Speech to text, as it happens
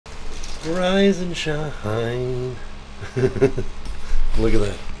Rise and shine. Look at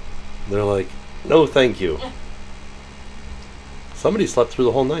that. They're like, no thank you. Somebody slept through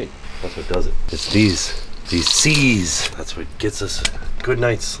the whole night. That's what does it. It's these C's. That's what gets us a good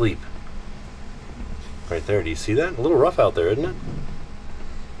night's sleep. Right there, do you see that? A little rough out there, isn't it?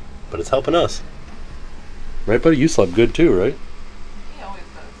 But it's helping us. Right, buddy? You slept good too, right? He always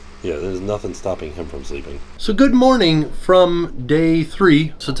does. Yeah, there's nothing stopping him from sleeping. So good morning from day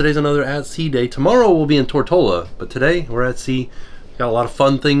 3. So today's another at sea day. Tomorrow we'll be in Tortola, but today we're at sea. Got a lot of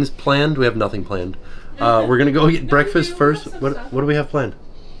fun things planned. We have nothing planned. We're gonna go get breakfast first. What do we have planned?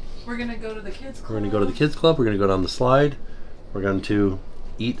 We're gonna go to the kids club. We're gonna go to the kids club. We're gonna go down the slide. We're going to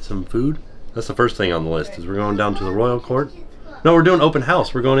eat some food. That's the first thing on the list. Is we're going down to the Royal Court. No, we're doing open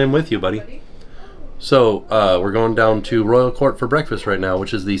house. We're going in with you, buddy. So we're going down to Royal Court for breakfast right now,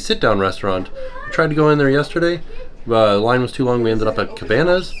 which is the sit-down restaurant. We tried to go in there yesterday. The line was too long. We ended up at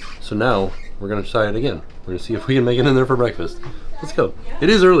Cabanas. So now we're gonna try it again. We're gonna see if we can make it in there for breakfast. Let's go. It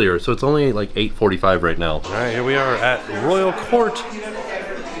is earlier, so it's only like 8:45 right now. All right, here we are at Royal Court,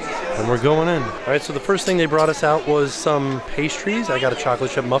 and we're going in. All right, so the first thing they brought us out was some pastries. I got a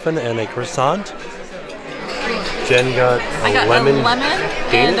chocolate chip muffin and a croissant. Jen got a lemon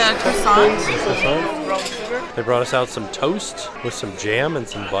and a croissant. They brought us out some toast with some jam and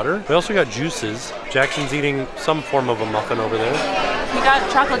some butter. We also got juices. Jackson's eating some form of a muffin over there. We got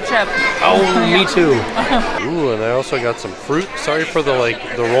chocolate chip. Oh, me too. Ooh, and I also got some fruit. Sorry for the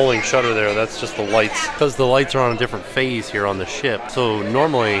rolling shutter there. That's just the lights. Because the lights are on a different phase here on the ship. So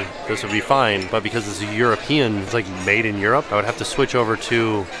normally this would be fine, but because it's a European, it's like made in Europe, I would have to switch over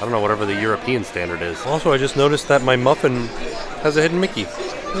to, I don't know, whatever the European standard is. Also, I just noticed that my muffin has a hidden Mickey.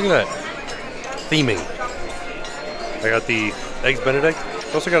 Look at that. Theming. I got the Eggs Benedict.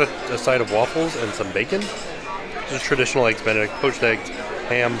 I also got a side of waffles and some bacon. Just traditional Eggs Benedict, poached eggs,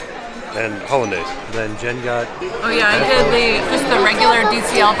 ham, and hollandaise. And then Jen got... Oh yeah, I did just the regular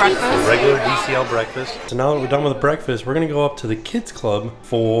DCL breakfast. The regular DCL breakfast. So now that we're done with the breakfast, we're gonna go up to the kids club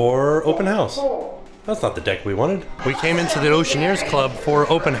for open house. That's not the deck we wanted. We came into the Oceaneers Club for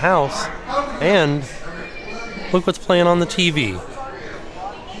open house, and look what's playing on the TV.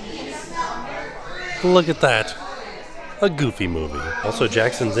 Look at that. A Goofy movie. Also,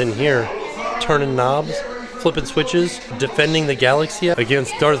 Jackson's in here turning knobs, flipping switches, defending the galaxy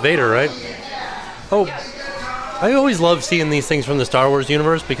against Darth Vader, right? Oh, I always love seeing these things from the Star Wars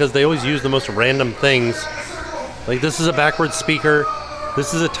universe because they always use the most random things. Like this is a backwards speaker.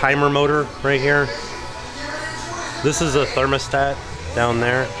 This is a timer motor right here. This is a thermostat down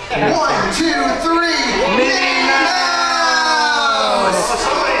there. 1, 2, 3. Minnie Mouse!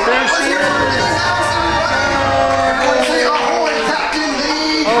 There she is!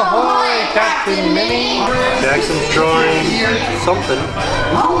 Ahoy, Captain Minnie! Jackson's drawing something.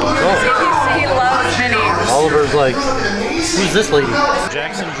 CBC loves Minnie. Oliver's like, who's this lady?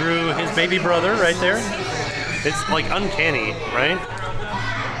 Jackson drew his baby brother right there. It's like uncanny, right?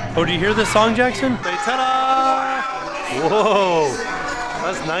 Oh, do you hear this song, Jackson? Say ta-da! Whoa!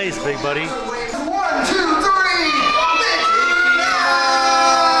 That's nice, big buddy. 1, 2, 3.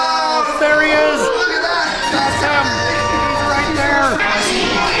 There he is! Look at that! That's him! He's right there!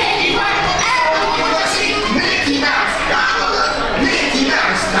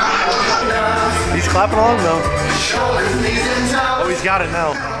 He's clapping along though. Oh, he's got it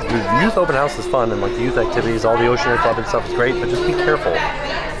now. The youth open house is fun, and like the youth activities, all the Oceaneer Club and stuff is great, but just be careful.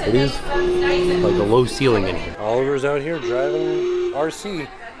 It is like a low ceiling in here. Oliver's out here driving RC.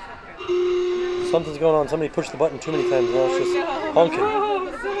 Something's going on. Somebody pushed the button too many times. Now it's just honking. Oh,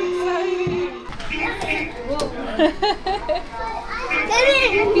 so exciting.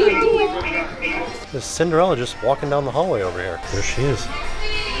 There's Cinderella just walking down the hallway over here. There she is.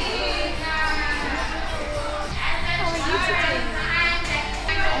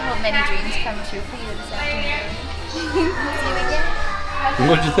 Many dreams come true for you this afternoon.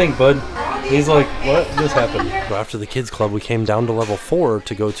 What'd you think, bud? He's like, what just happened? So after the kids club, we came down to level 4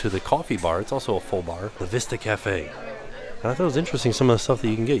 to go to the coffee bar. It's also a full bar, the Vista Cafe. And I thought it was interesting some of the stuff that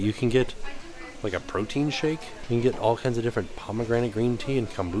you can get. You can get like a protein shake. You can get all kinds of different pomegranate green tea and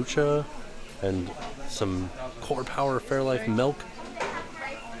kombucha and some Core Power Fairlife milk,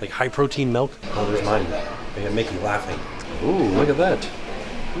 like high protein milk. Oh, there's mine. I got Mickey laughing. Ooh, look at that.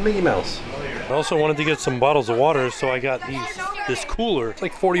 Mickey Mouse. I also wanted to get some bottles of water, so I got this cooler. It's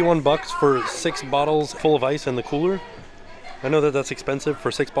like 41 bucks for 6 bottles full of ice in the cooler. I know that that's expensive for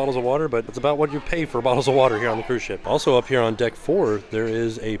 6 bottles of water, but it's about what you pay for bottles of water here on the cruise ship. Also up here on deck 4, there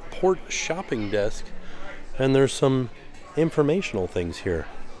is a port shopping desk, and there's some informational things here.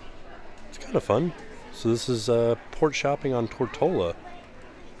 It's kind of fun. So this is port shopping on Tortola.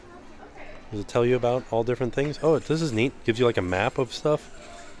 Does it tell you about all different things? Oh, this is neat. Gives you like a map of stuff.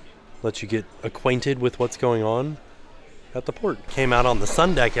 Lets you get acquainted with what's going on at the port. Came out on the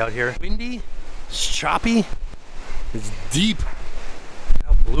sun deck out here. Windy, it's choppy, it's deep. Look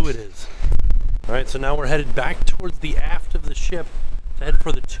how blue it is. All right, so now we're headed back towards the aft of the ship to head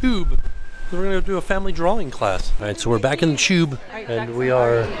for the tube. We're gonna do a family drawing class. All right, so we're back in the tube, and we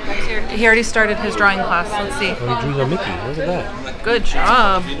are... He already started his drawing class. Let's see. Oh, he drew a Mickey. Look at that. Good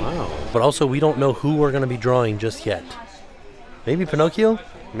job. Wow. But also, we don't know who we're gonna be drawing just yet. Maybe Pinocchio?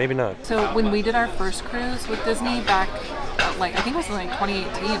 Maybe not. So when we did our first cruise with Disney back, like I think it was in like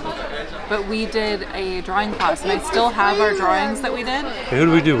 2018, but we did a drawing class, and I still have our drawings that we did. Hey, who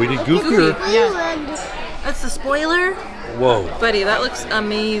did we do? We did Goofy. Yeah. That's the spoiler. Whoa. Buddy, that looks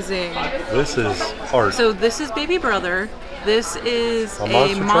amazing. This is art. So this is Baby Brother. This is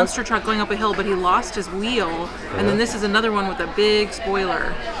a monster truck going up a hill, but he lost his wheel. Yeah. And then this is another one with a big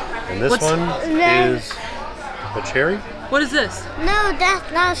spoiler. And this one is a cherry? What is this? No,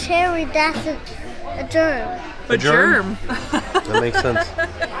 that's not cherry. That's a germ. A germ? That makes sense.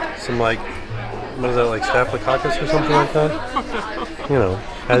 Some like, what is that, like staphylococcus or something like that? You know.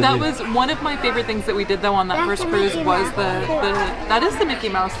 But that was one of my favorite things that we did though on that first cruise was that is the Mickey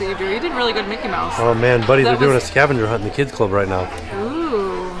Mouse that you drew. You did really good Mickey Mouse. Oh man, buddy, they're doing a scavenger hunt in the kids club right now.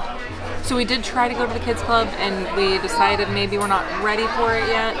 Ooh. So we did try to go to the kids club and we decided maybe we're not ready for it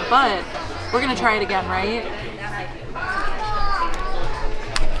yet, but we're gonna try it again, right?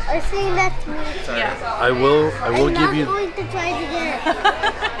 I think that's me. Yeah. I will give you. I'm going to try it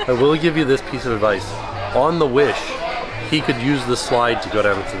again. I will give you this piece of advice. On the Wish, he could use the slide to go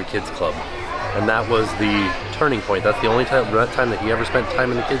down to the kids club, and that was the turning point. That's the only time that he ever spent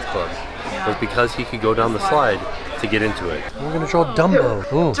time in the kids club, was because he could go down the slide to get into it. We're gonna draw Dumbo.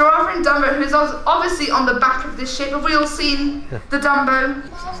 Ooh. Giraffe and Dumbo, who's obviously on the back of this ship. Have we all seen the Dumbo?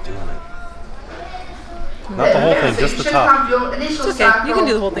 He's doing it. Not the whole thing, just the top. Have your initial It's okay, you can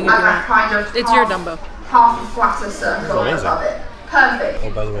do the whole thing if you want. kind of It's your Dumbo. Half a flatter circle Amazing. above it. Perfect.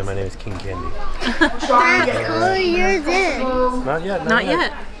 Oh, by the way, my name is King Candy. Try and get That's all yours is. Not yet. Not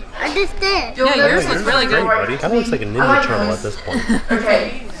yet. I just did. Yeah, yours looks really Great, good. buddy. Kind of looks like a Ninja Turtle at this point.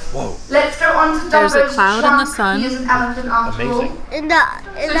 Okay. Whoa. Let's go on to Dumbo's There's a cloud in the trunk. sun. He is an elephant after all. Amazing. In the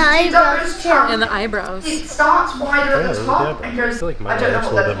So eyebrows Dumbo's too. trunk, And the eyebrows. it starts wider Yeah, at the top and I goes, feel like I mine don't know looks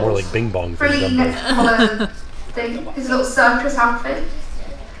a what little that bit more calls. like Bing Bong than Pretty Dumbo. next collar thing. His little circus outfit.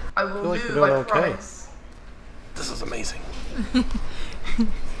 I will like move, we're doing I okay. promise. This is amazing.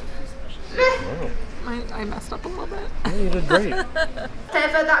 I messed up a little bit. Yeah, you did great.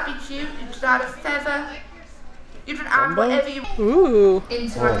 Feather, that'd be cute. You could add a feather. You can add Dumbo? whatever you Ooh.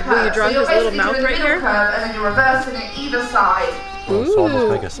 into Oh. a curve. Will you draw so you're his little basically mouth doing right a middle here? curve and then you're reversing it either side. Oh, so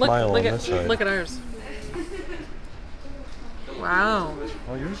almost make a smile look on at, this side. Look at ours. Wow.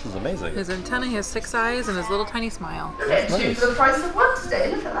 Oh, yours is amazing. His antenna, he has 6 eyes, and his little tiny smile. You're getting two nice. for the price of one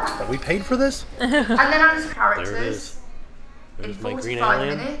today. Look at that. Have we paid for this? And then add his There it characters is. in There's my green 45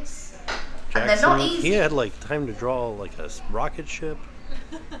 alien. minutes. And they're Jackson, not he easy. had like time to draw like a rocket ship.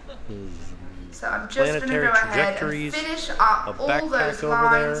 So I'm just going to planetary go ahead and trajectories, finish a up all backpack those over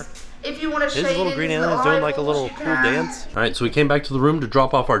lines. there. If you want to His shade little in green his alien is doing like a eyeballs, little you cool can. dance. All right, so we came back to the room to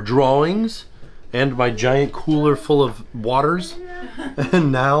drop off our drawings and my giant cooler full of waters.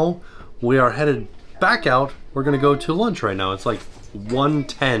 And now we are headed back out. We're gonna go to lunch right now. It's like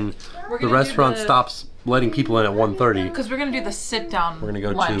 1:10. The restaurant stops letting people in at 1:30. Because we're going to do the sit-down We're gonna go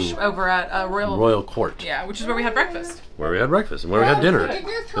lunch to over at Royal Court, Yeah, which is where we had breakfast. where we had breakfast and where we had dinner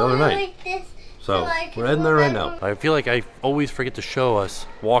the other night. So we're heading there right now. I feel like I always forget to show us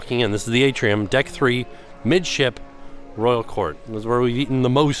walking in. This is the atrium, deck 3, midship, Royal Court. This is where we've eaten the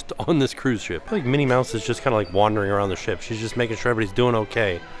most on this cruise ship. I feel like Minnie Mouse is just kind of like wandering around the ship. She's just making sure everybody's doing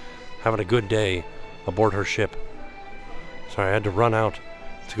okay, having a good day aboard her ship. Sorry, I had to run out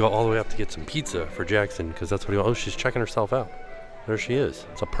to go all the way up to get some pizza for Jackson because that's what he wants. Oh, she's checking herself out. There she is.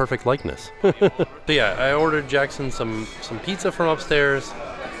 It's a perfect likeness. So yeah, I ordered Jackson some pizza from upstairs.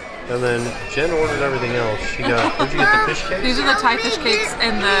 And then Jen ordered everything else. She got, where'd you get the fish cakes? These are the Thai fish cakes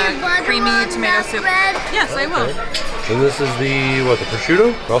and the creamy tomato soup. Yes, I will. And this is the, what, the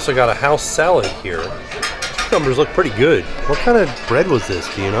prosciutto? We also got a house salad here. Cucumbers look pretty good. What kind of bread was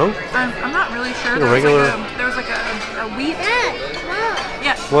this, do you know? I'm not really sure. Like a regular- There was like a wheat.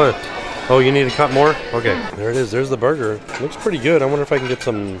 Yeah. What? Oh, you need to cut more? Okay, there it is. There's the burger. Looks pretty good. I wonder if I can get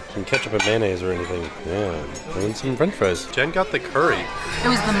some ketchup and mayonnaise or anything. Yeah, and some french fries. Jen got the curry. It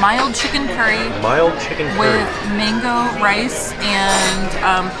was the mild chicken curry Mild chicken curry. with mango rice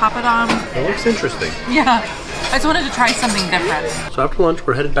and papadum. It looks interesting. Yeah. I just wanted to try something different. So after lunch,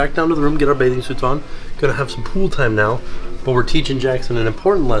 we're headed back down to the room, get our bathing suits on. Gonna have some pool time now. But we're teaching Jackson an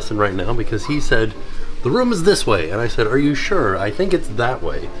important lesson right now because he said, the room is this way. And I said, are you sure? I think it's that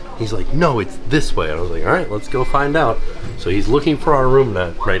way. He's like, no, it's this way. And I was like, all right, let's go find out. So he's looking for our room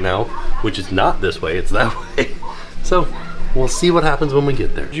right now, which is not this way, it's that way. So we'll see what happens when we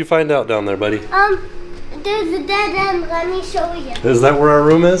get there. What did you find out down there, buddy? There's a dead end. Let me show you. Is that where our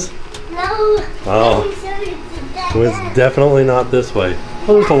room is? No. Oh. Let me show you the dead Well, end. it's definitely not this way.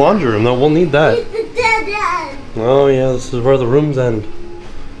 Oh, there's the laundry room though. We'll need that. It's the dead end. Oh yeah, this is where the rooms end.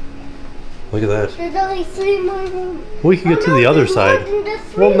 Look at that. There's only 3 more rooms. We can get to the other side.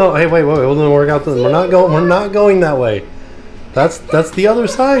 Well, Well, no. Hey, wait. We'll work out. We're not going. We're not going that way. That's the other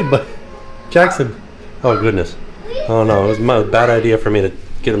side. But Jackson. Oh goodness. Oh no, it was a bad idea for me to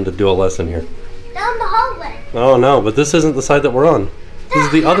get him to do a lesson here. Down the hallway. Oh no, but this isn't the side that we're on. This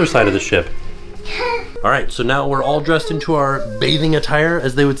is the other side of the ship. All right, so now we're all dressed into our bathing attire,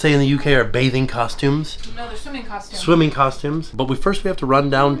 as they would say in the UK, our bathing costumes. No, they're swimming costumes. Swimming costumes. But we have to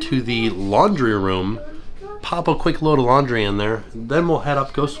run down to the laundry room, pop a quick load of laundry in there, then we'll head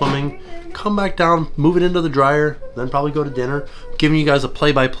up, go swimming, come back down, move it into the dryer, then probably go to dinner, giving you guys a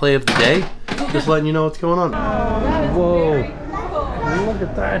play-by-play of the day, just letting you know what's going on. Whoa, look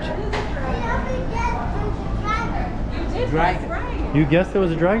at that. Dragon. You guessed it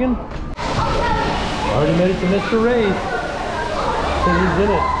was a dragon? Already made it to Mr. Ray's. So he's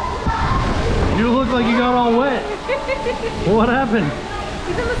in it. You look like you got all wet. What happened?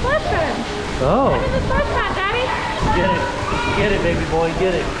 He's in the splash pad. Oh. He's in the splash pad, Daddy. Get it. Get it, baby boy.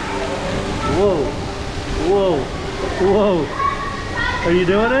 Get it. Whoa. Whoa. Whoa. Are you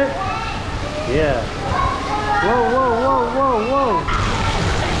doing it? Yeah. Whoa, whoa, whoa, whoa, whoa.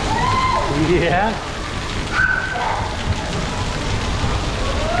 Yeah.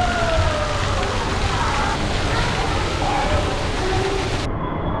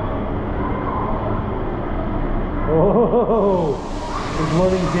 Oh, he's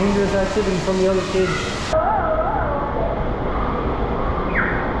learning dangerous activities from the other kids.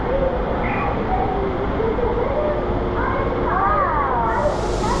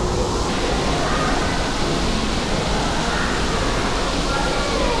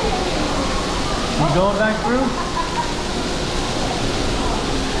 You going back through?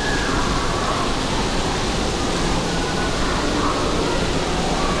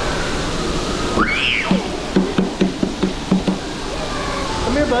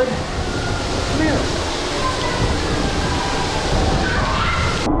 Come here, bud. Come here.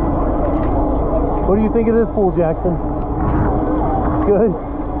 What do you think of this pool, Jackson? Good?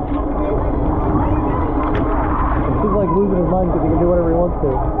 He's like losing his mind because he can do whatever he wants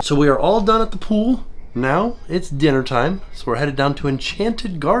to. So we are all done at the pool. Now it's dinner time. So we're headed down to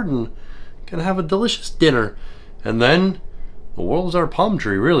Enchanted Garden. Gonna have a delicious dinner. And then the world's our palm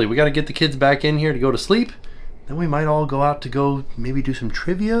tree, really. We gotta get the kids back in here to go to sleep. Then we might all go out to go maybe do some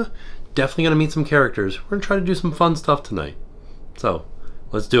trivia. Definitely gonna meet some characters. We're gonna try to do some fun stuff tonight. So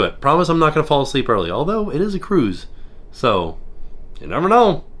let's do it. Promise I'm not gonna fall asleep early, although it is a cruise. So you never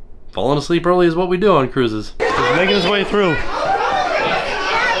know. Falling asleep early is what we do on cruises. Just making his way through.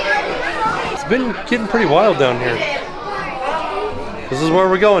 It's been getting pretty wild down here. This is where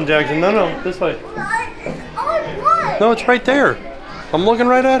we're going, Jackson. No, this way. No, it's right there. I'm looking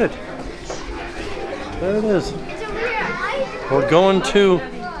right at it. There it is. We're going to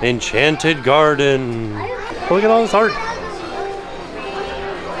Enchanted Garden. Look at all this art.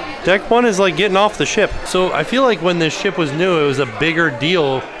 Deck 1 is like getting off the ship. So I feel like when this ship was new, it was a bigger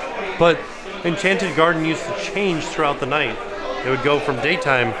deal, but Enchanted Garden used to change throughout the night. It would go from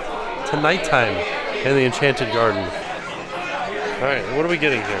daytime to nighttime in the Enchanted Garden. All right, what are we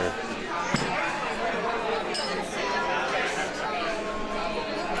getting here?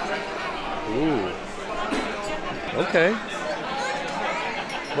 Ooh. Okay.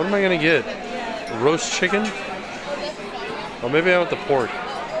 What am I gonna get? Roast chicken? Or maybe I want the pork.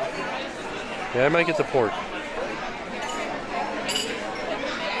 Yeah, I might get the pork.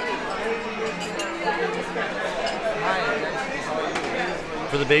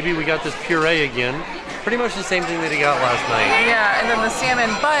 For the baby, we got this puree again. Pretty much the same thing that he got last night. Yeah, and then the salmon.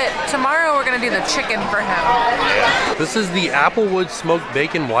 But tomorrow we're gonna do the chicken for him. This is the Applewood Smoked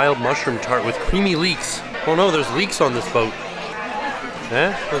Bacon Wild Mushroom Tart with creamy leeks. Oh no, there's leeks on this boat.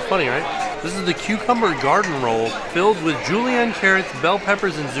 Eh? That's funny, right? This is the Cucumber Garden Roll filled with julienne carrots, bell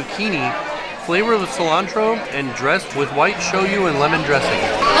peppers, and zucchini, flavored with cilantro, and dressed with white shoyu and lemon dressing.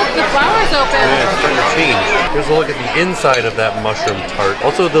 Look, the flower's open. Yeah, it's starting to change. Here's a look at the inside of that mushroom tart.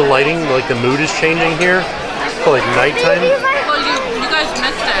 Also, the lighting, like the mood is changing here. It's like nighttime. Well, you guys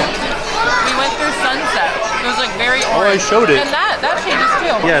missed it. We went through sunset. It was like very Oh, I orange. showed it. And that changes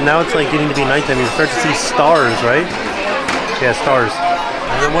too. Yeah, now it's like getting to be nighttime. You start to see stars, right? Yeah, stars.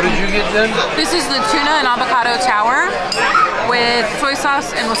 And then what did you get, Jen? This is the tuna and avocado tower with soy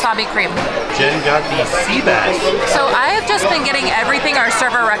sauce and wasabi cream. Jen got the sea bass. So I have just been getting everything our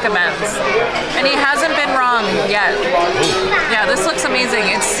server recommends, and he hasn't been wrong yet. Yeah, this looks amazing.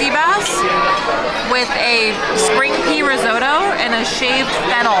 It's sea bass with a spring pea risotto and a shaved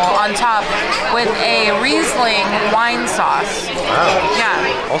fennel on top with a Riesling wine sauce. Wow.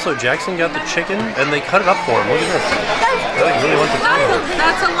 Yeah. Also, Jackson got the chicken, and they cut it up for him. Look at this. They like really want the chicken.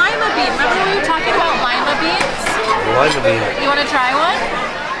 That's a lima bean. Remember we were talking about lima beans? Lima bean. You want to try one?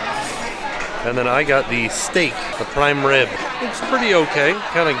 And then I got the steak, the prime rib. Looks pretty okay.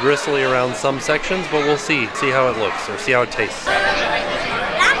 Kind of gristly around some sections, but we'll see. See how it looks, or see how it tastes. This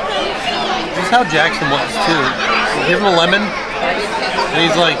is how Jackson was too. You give him a lemon, and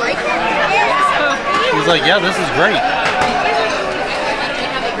he's like, yeah, this is great.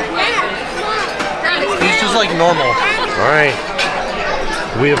 He's just like normal. All right.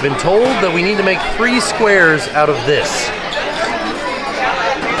 We have been told that we need to make 3 squares out of this.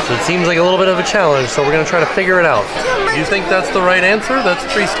 So it seems like a little bit of a challenge, so we're gonna try to figure it out. You think that's the right answer? That's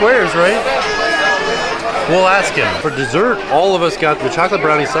 3 squares, right? We'll ask him. For dessert, all of us got the chocolate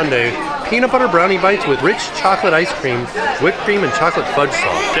brownie sundae, peanut butter brownie bites with rich chocolate ice cream, whipped cream, and chocolate fudge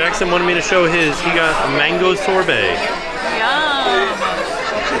sauce. Jackson wanted me to show his. He got a mango sorbet. Yum.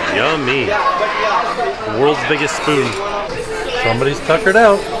 Yummy. The world's biggest spoon. Somebody's tuckered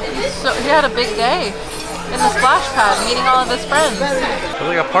out. So he had a big day in the splash pad, meeting all of his friends. There's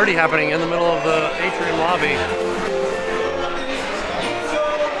like a party happening in the middle of the atrium lobby.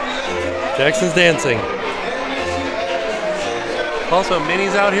 Jackson's dancing. Also,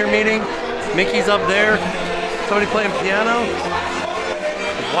 Minnie's out here meeting. Mickey's up there. Somebody playing piano.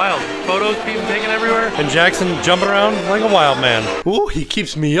 It's wild. Photos being taken everywhere. And Jackson jumping around like a wild man. Ooh, he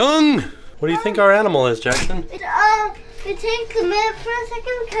keeps me young. What do you think our animal is, Jackson? It takes a minute for a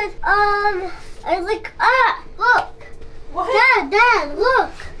second because, I was like, look. What? Dad,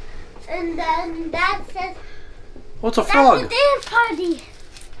 look. And then Dad says, Oh, it's a frog. that's a dance party.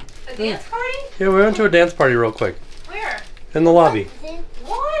 A dance party? Yeah, we went to a dance party real quick. Where? In the lobby.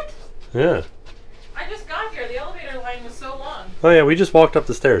 What? Yeah. I just got here. The elevator line was so long. Oh yeah, we just walked up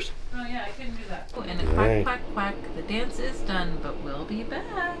the stairs. Oh yeah, I couldn't do that. And a quack, Right. quack, quack. The dance is done, but we'll be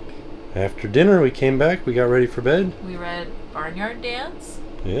back. After dinner, we came back. We got ready for bed. We read Barnyard Dance.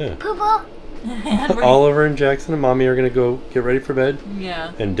 Yeah. Poopa. And we're- Oliver and Jackson and Mommy are gonna go get ready for bed,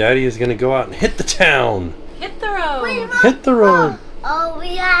 Yeah. and Daddy is gonna go out and hit the town. Hit the road. Wait, Mom. Hit the road. Oh,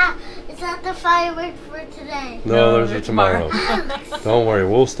 yeah. It's not the fireworks for today. No, there's a they're tomorrow. Don't worry,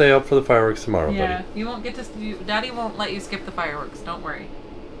 we'll stay up for the fireworks tomorrow, Yeah, buddy. you won't get to. Daddy won't let you skip the fireworks. Don't worry.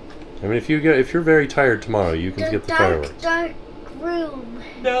 I mean, if you're very tired tomorrow, you can skip the fireworks. dark room.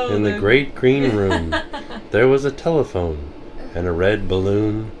 No. In the great green room, there was a telephone and a red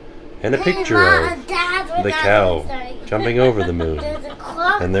balloon and a picture of the cow jumping over the moon.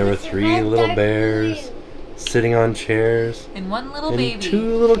 And there were 3 little bears sitting on chairs, And one little and baby.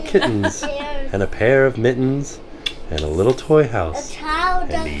 2 little kittens, and a pair of mittens, and a little toy house,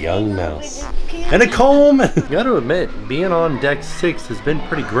 and a young mouse, and a comb. Gotta admit, being on deck 6 has been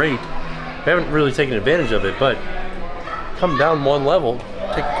pretty great. We haven't really taken advantage of it, but come down 1 level,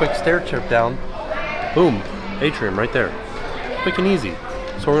 take a quick stair trip down, boom, atrium right there. Quick and easy.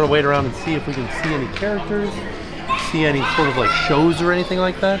 So we're gonna wait around and see if we can see any characters, see any sort of like shows or anything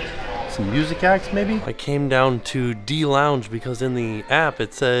like that. Some music acts maybe? I came down to D Lounge because in the app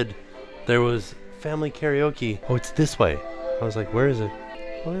it said there was family karaoke. Oh, it's this way. I was like, where is it?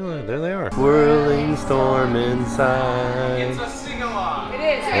 Oh, yeah, there they are. Whirling storm inside. It's a sing-along. It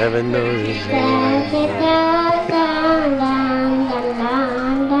is. Heaven knows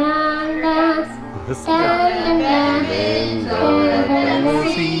it's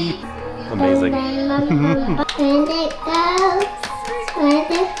amazing.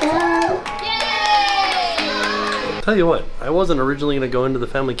 Tell you what, I wasn't originally going to go into the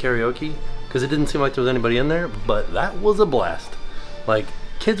family karaoke because it didn't seem like there was anybody in there, but that was a blast. Like,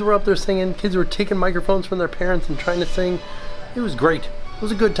 kids were up there singing, kids were taking microphones from their parents and trying to sing. It was great. It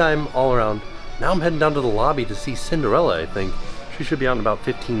was a good time all around. Now I'm heading down to the lobby to see Cinderella, I think. She should be out in about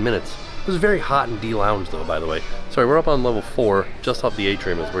 15 minutes. It was very hot in D Lounge though, by the way. Sorry, we're up on level 4, just off the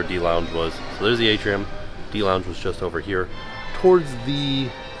atrium is where D Lounge was. So there's the atrium. D Lounge was just over here. Towards the...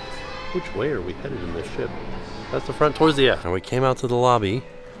 which way are we headed in this ship? That's the front, towards the F. And we came out to the lobby.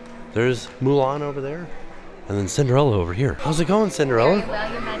 There's Mulan over there. And then Cinderella over here. How's it going, Cinderella?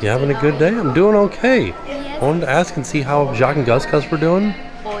 You having a good day? I'm doing okay. Yes. I wanted to ask and see how Jacques and Gus were doing.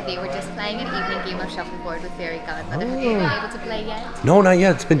 Oh, they were just playing an evening game of shuffleboard with Fairy Godmother. Have you been able to play yet? No, not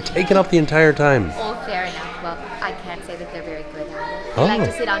yet. It's been taken up the entire time. Oh, fair enough. Well, I can't say that they're very We like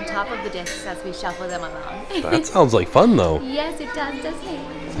to sit on top of the discs as we shuffle them along. That sounds like fun, though. Yes, it does, doesn't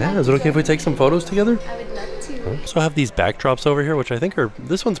it? Yeah, is it okay if we take some photos together? I would love to. So I have these backdrops over here, which I think are,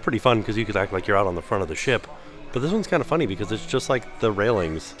 this one's pretty fun because you could act like you're out on the front of the ship. But this one's kind of funny because it's just like the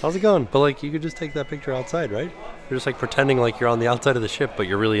railings. How's it going? But like, you could just take that picture outside, right? You're just like pretending like you're on the outside of the ship, but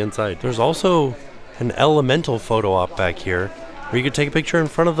you're really inside. There's also an elemental photo op back here where you could take a picture in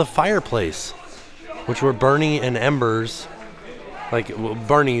front of the fireplace, which were Bernie and Ember's, like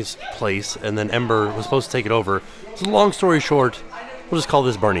Bernie's place, and then Ember was supposed to take it over. So long story short, we'll just call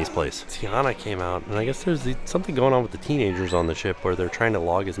this Bernie's place. Tiana came out, and I guess there's something going on with the teenagers on the ship where they're trying to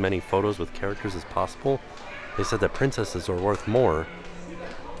log as many photos with characters as possible. They said that princesses are worth more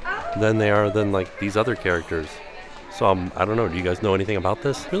than they are than like these other characters. So I don't know, do you guys know anything about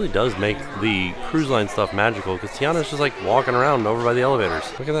this? It really does make the cruise line stuff magical because Tiana's just like walking around over by the elevators.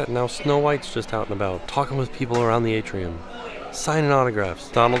 Look at that, now Snow White's just out and about, talking with people around the atrium, signing autographs.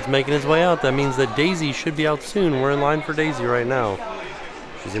 Donald's making his way out. That means that Daisy should be out soon. We're in line for Daisy right now.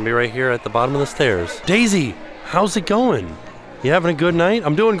 She's gonna be right here at the bottom of the stairs. Daisy, how's it going? You having a good night?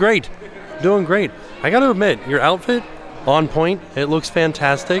 I'm doing great. Doing great. I gotta admit, your outfit, on point. It looks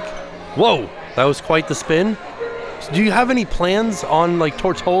fantastic. Whoa, that was quite the spin. So do you have any plans on like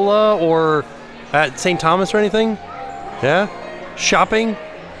Tortola or at St. Thomas or anything? Yeah? Shopping?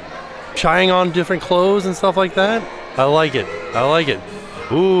 Trying on different clothes and stuff like that? I like it. I like it.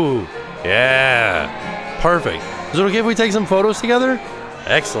 Ooh, yeah. Perfect. Is it okay if we take some photos together?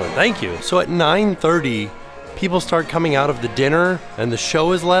 Excellent, thank you. So at 9:30, people start coming out of the dinner and the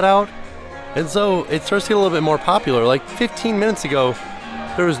show is let out. And so it starts to get a little bit more popular. Like 15 minutes ago,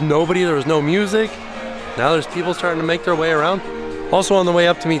 there was nobody, there was no music. Now there's people starting to make their way around. Also on the way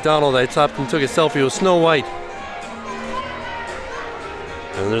up to meet Donald, I stopped and took a selfie with Snow White.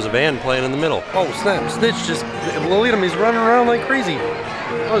 And there's a band playing in the middle. Oh snap, Snitch just, look at him, he's running around like crazy.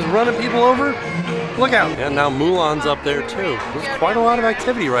 Oh, he's running people over. Look out. And now Mulan's up there too. There's quite a lot of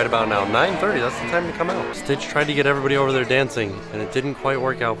activity right about now. 9:30, that's the time to come out. Stitch tried to get everybody over there dancing, and it didn't quite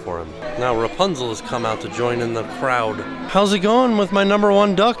work out for him. Now Rapunzel has come out to join in the crowd. How's it going with my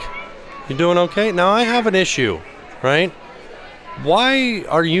 #1 duck? You doing okay? Now I have an issue, right? Why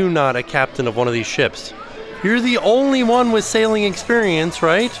are you not a captain of one of these ships? You're the only one with sailing experience,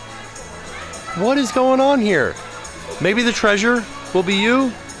 right? What is going on here? Maybe the treasure will be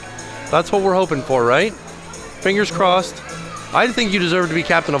you? That's what we're hoping for, right? Fingers crossed. I think you deserve to be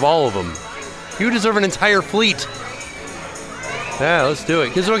captain of all of them. You deserve an entire fleet. Yeah, let's do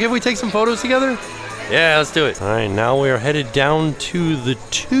it. Is it okay if we take some photos together? Yeah, let's do it. All right, now we are headed down to the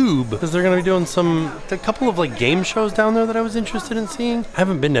Tube because they're gonna be doing a couple of like game shows down there that I was interested in seeing. I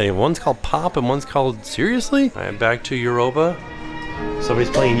haven't been to any. One's called Pop and one's called Seriously? All right, back to Europa. Somebody's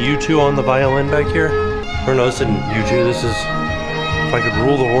playing U2 on the violin back here. Or no, this isn't U2, this is If I Could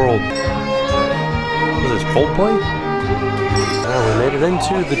Rule the World. What is this, Coldplay? Oh, we made it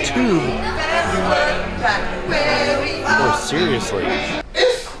into the Tube. Oh, seriously.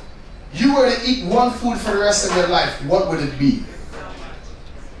 If you were to eat one food for the rest of your life, what would it be?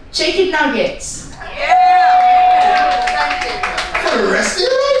 Chicken nuggets. For the rest of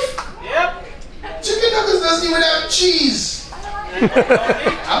your life? Yep. Chicken nuggets doesn't even have cheese.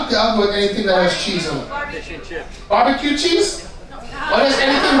 I'm down with anything that has cheese on it. Barbecue cheese? What is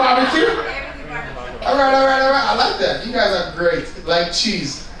anything barbecue? Alright. I like that. You guys are great. Like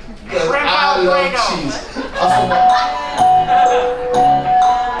cheese. I love cheese.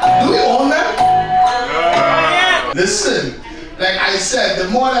 Do we own them? Listen, like I said, the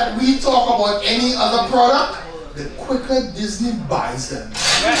more that we talk about any other product, the quicker Disney buys them.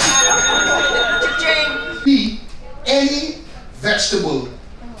 Be any vegetable.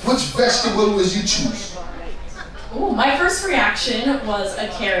 Which vegetable would you choose? Ooh, my first reaction was a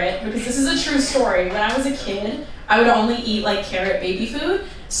carrot, because this is a true story. When I was a kid, I would only eat like carrot baby food,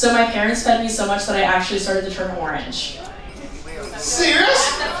 so my parents fed me so much that I actually started to turn orange.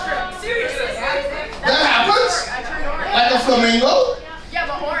 Serious? Seriously? That happens? Like a flamingo? Yeah,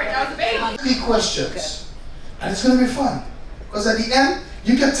 but orange, I was a baby. 3 questions. And it's gonna be fun. Because at the end,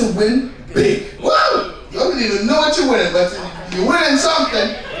 you get to win big. Woo! You don't even know what you're winning, but you're winning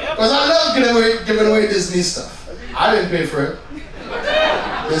something. Because I love giving away Disney stuff. I didn't pay for it.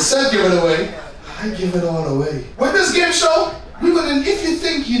 They said give it away. I give it all away. With this game show, if you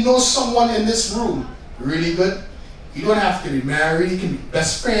think you know someone in this room really good, you don't have to be married, you can be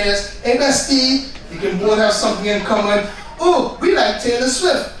best friends. Hey bestie, you can both have something in common. Oh, we like Taylor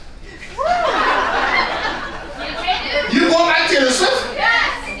Swift. You both like Taylor Swift?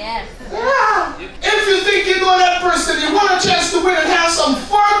 Yes. Yeah. If you think you know that person, you want a chance to win and have some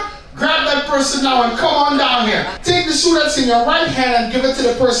fun, grab that person now and come on down here. Take the shoe that's in your right hand and give it to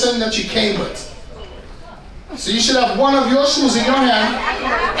the person that you came with. So you should have one of your shoes in your hand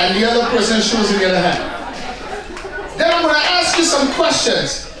and the other person's shoes in the other hand. Then I'm going to ask you some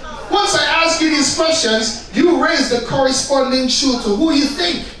questions. Once I ask you these questions, you raise the corresponding shoe to who you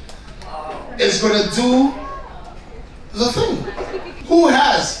think is going to do the thing. Who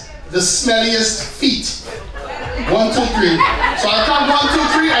has the smelliest feet? 1, 2, 3. So I count 1,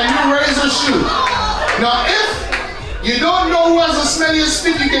 2, 3 and you raise a shoe. Now if you don't know who has the smelliest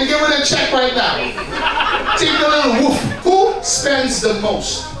feet, you can give it a check right now. Take a little woof. Who spends the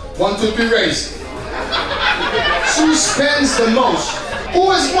most? 1, 2, 3, raise. Who spends the most?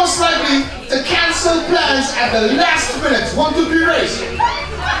 Who is most likely to cancel plans at the last minute? 1, 2, 3, raise.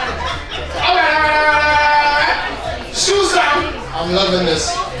 Alright. Shoes down. I'm loving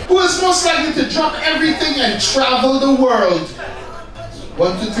this. Who is most likely to drop everything and travel the world?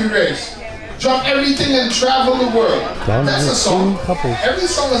 1, 2, 3, raise. Drop everything and travel the world. That's a song. Every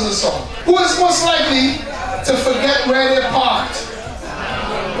song is a song. Who is most likely to forget where they parked?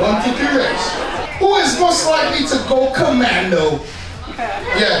 1, 2, 3, raise. Who is most likely to go commando?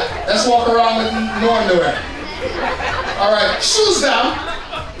 Yeah, let's walk around with no underwear. Alright, shoes down.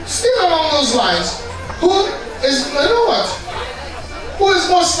 Still along those lines. Who is, you know what? Who is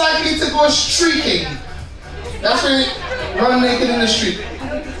most likely to go streaking? That's when you run naked in the street.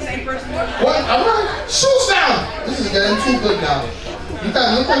 What? Alright, shoes down. This is getting too good now. You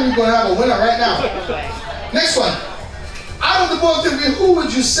guys look like you're going to have a winner right now. Next one. Out of the both of you, who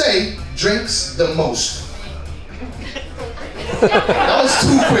would you say drinks the most? That was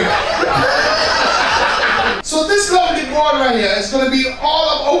too quick. So this lovely board right here is going to be all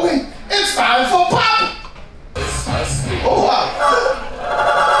of, oh wait, it's time for pop. Oh wow.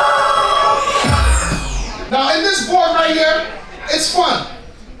 Now in this board right here, it's fun.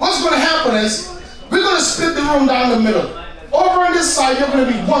 What's going to happen is, we're going to split the room down the middle. Over on this side, you're going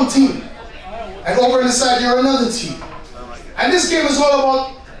to be one team. And over on this side, you're another team. And this game is all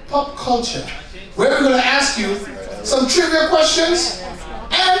about pop culture, where we're going to ask you some trivia questions,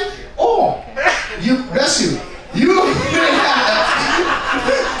 and, bless you, you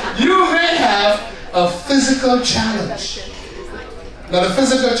may have a physical challenge. Now the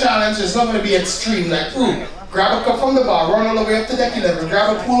physical challenge is not going to be extreme, like, grab a cup from the bar, run all the way up to deck 11,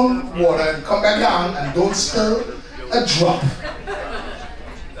 grab a pool of water, and come back down, and don't spill a drop.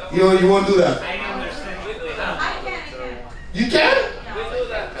 You won't do that? You can?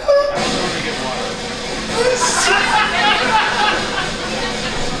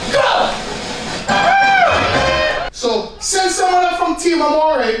 Go! So, send someone up from Team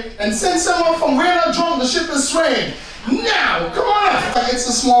Amore, and send someone from We're Not Drunk, the ship is swaying. Now, come on! It's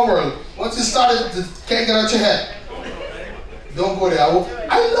a small world. Once you start it, can't get out your head. Don't go there.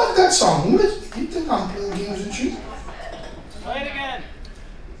 I love that song. You think I'm playing games with you? Play it again.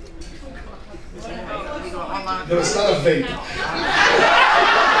 No, it's not a vape.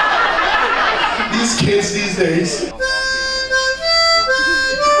 These kids these days.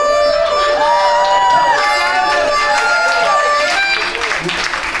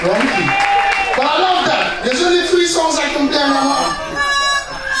 Wrong key. But I love that. There's only 3 songs I can play on my mom.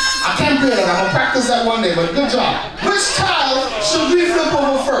 I can't play that. I'm gonna practice that one day, but good job. Which tile should we flip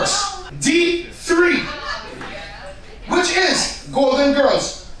over first? D3, which is Golden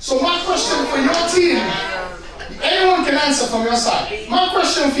Girls. So my question for your team, anyone can answer from your side. My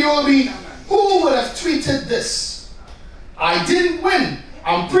question for you will be, who would have tweeted this? I didn't win.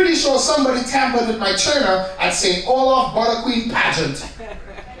 I'm pretty sure somebody tampered with my trainer at St. Olaf Butter Queen pageant.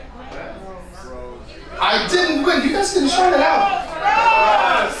 I didn't win. You guys can shout it out.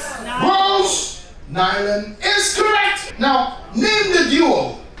 Rose Nyland is correct. Now, name the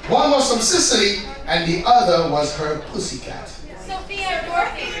duo. One was from Sicily, and the other was her pussycat. Sophia and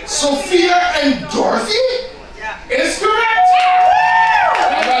Dorothy. Sophia and Dorothy? Yeah. Is correct.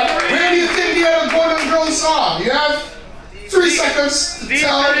 Where do you think the other Golden Girls are? You have 3 seconds to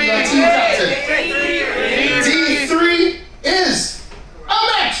tell your team captain. D3 is a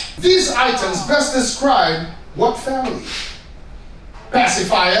match. These items best describe what family?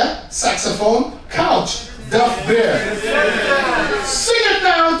 Pacifier, saxophone, couch, Duff Bear. Sing it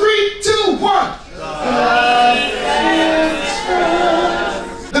now, 3, 2, 1.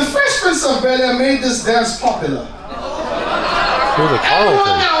 The Fresh Prince of Bel-Air made this dance popular.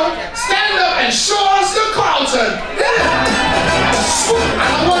 Everyone now, stand up and show us the Carlton.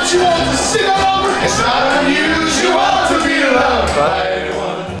 I want you all to sing along. It's not unusual to be loved by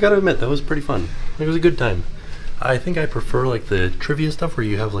anyone. I gotta admit, that was pretty fun. It was a good time. I think I prefer like the trivia stuff where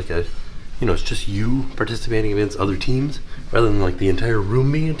you have like a, you know, it's just you participating against other teams rather than like the entire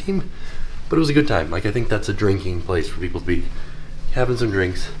room being a team. But it was a good time. Like I think that's a drinking place for people to be, having some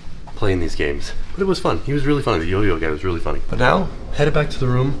drinks, playing these games. But it was fun. He was really funny. The yo-yo guy was really funny. But now, headed back to the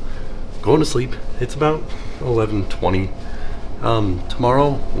room, going to sleep. It's about 11:20.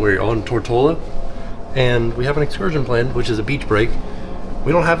 Tomorrow, we're on Tortola, and we have an excursion planned, which is a beach break.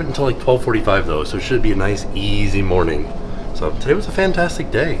 We don't have it until like 12:45 though, so it should be a nice, easy morning. So today was a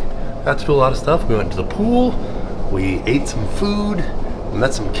fantastic day. Got to do a lot of stuff. We went to the pool, we ate some food, we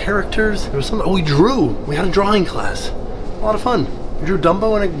met some characters. There was some, oh, we drew. We had a drawing class. A lot of fun. We drew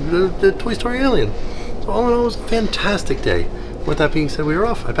Dumbo and a Toy Story alien. So all in all, it was a fantastic day. With that being said, we were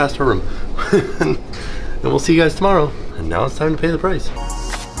off. I passed our room. And we'll see you guys tomorrow. And now it's time to pay the price.